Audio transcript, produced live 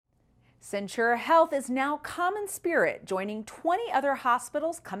Centura Health is now Common Spirit, joining 20 other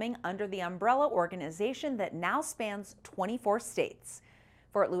hospitals coming under the umbrella organization that now spans 24 states.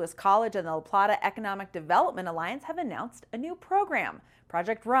 Fort Lewis College and the La Plata Economic Development Alliance have announced a new program,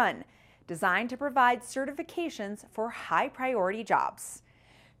 Project Run, designed to provide certifications for high-priority jobs.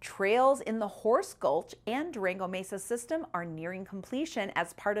 Trails in the Horse Gulch and Durango Mesa system are nearing completion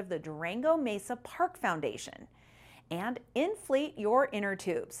as part of the Durango Mesa Park Foundation. And inflate your inner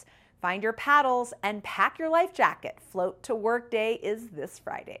tubes. Find your paddles and pack your life jacket. Float to Work Day is this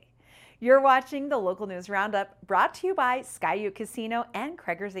Friday. You're watching the Local News Roundup, brought to you by Skyute Casino and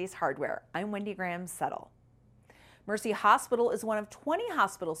Craigers Ace Hardware. I'm Wendy Graham-Settle. Mercy Hospital is one of 20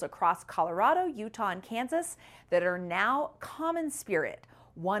 hospitals across Colorado, Utah, and Kansas that are now Common Spirit,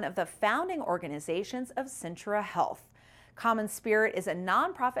 one of the founding organizations of Centura Health. Common Spirit is a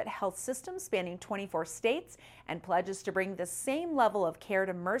nonprofit health system spanning 24 states and pledges to bring the same level of care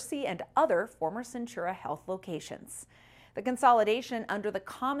to Mercy and other former Centura Health locations. The consolidation under the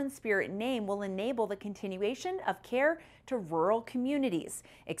Common Spirit name will enable the continuation of care to rural communities,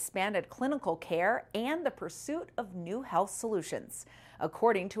 expanded clinical care, and the pursuit of new health solutions,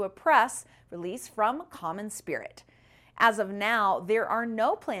 according to a press release from Common Spirit. As of now, there are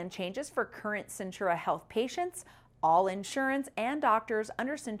no plan changes for current Centura Health patients. All insurance and doctors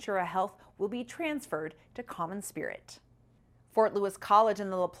under Centura Health will be transferred to Common Spirit. Fort Lewis College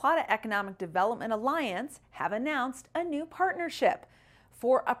and the La Plata Economic Development Alliance have announced a new partnership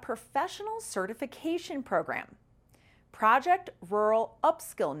for a professional certification program. Project Rural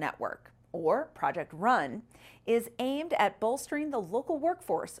Upskill Network, or Project Run, is aimed at bolstering the local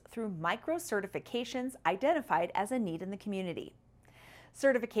workforce through micro-certifications identified as a need in the community.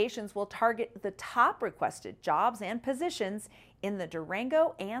 Certifications will target the top requested jobs and positions in the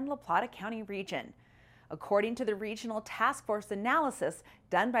Durango and La Plata County region, according to the regional task force analysis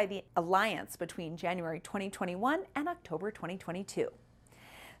done by the Alliance between January 2021 and October 2022.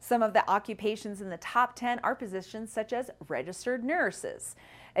 Some of the occupations in the top 10 are positions such as registered nurses,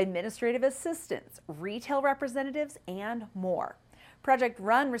 administrative assistants, retail representatives, and more. Project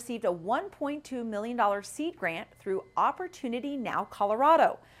Run received a $1.2 million seed grant through Opportunity Now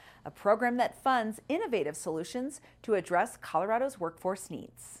Colorado, a program that funds innovative solutions to address Colorado's workforce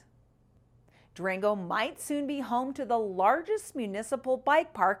needs. Durango might soon be home to the largest municipal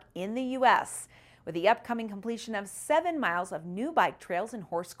bike park in the U.S., with the upcoming completion of 7 miles of new bike trails in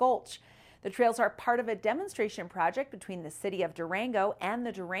Horse Gulch. The trails are part of a demonstration project between the city of Durango and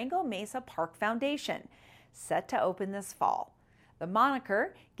the Durango Mesa Park Foundation, set to open this fall. The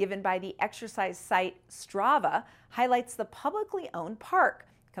moniker, given by the exercise site Strava, highlights the publicly owned park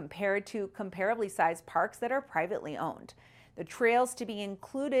compared to comparably sized parks that are privately owned. The trails to be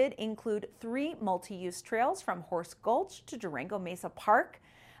included include 3 multi-use trails from Horse Gulch to Durango Mesa Park,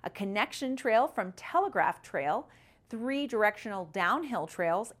 a connection trail from Telegraph Trail, 3 directional downhill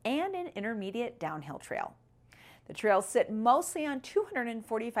trails, and an intermediate downhill trail. The trails sit mostly on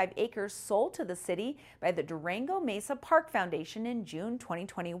 245 acres sold to the city by the Durango Mesa Park Foundation in June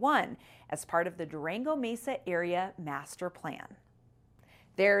 2021 as part of the Durango Mesa Area Master Plan.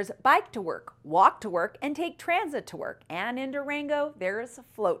 There's bike to work, walk to work, and take transit to work. And in Durango, there's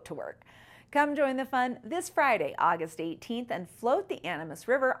float to work. Come join the fun this Friday, August 18th, and float the Animas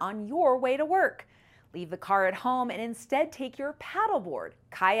River on your way to work. Leave the car at home and instead take your paddleboard,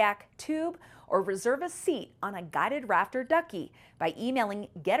 kayak, tube, or reserve a seat on a guided raft or ducky by emailing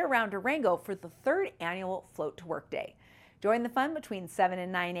Get Around Durango for the 3rd annual Float to Work Day. Join the fun between 7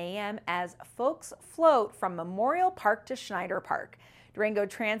 and 9 a.m. as folks float from Memorial Park to Schneider Park. Durango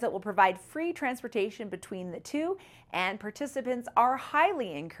Transit will provide free transportation between the two, and participants are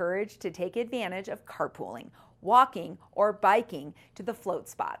highly encouraged to take advantage of carpooling, walking, or biking to the float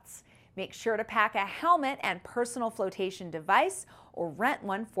spots. Make sure to pack a helmet and personal flotation device or rent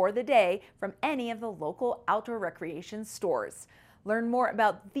one for the day from any of the local outdoor recreation stores. Learn more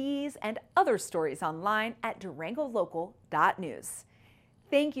about these and other stories online at durangolocal.news.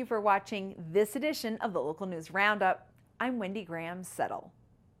 Thank you for watching this edition of the Local News Roundup. I'm Wendy Graham-Settle.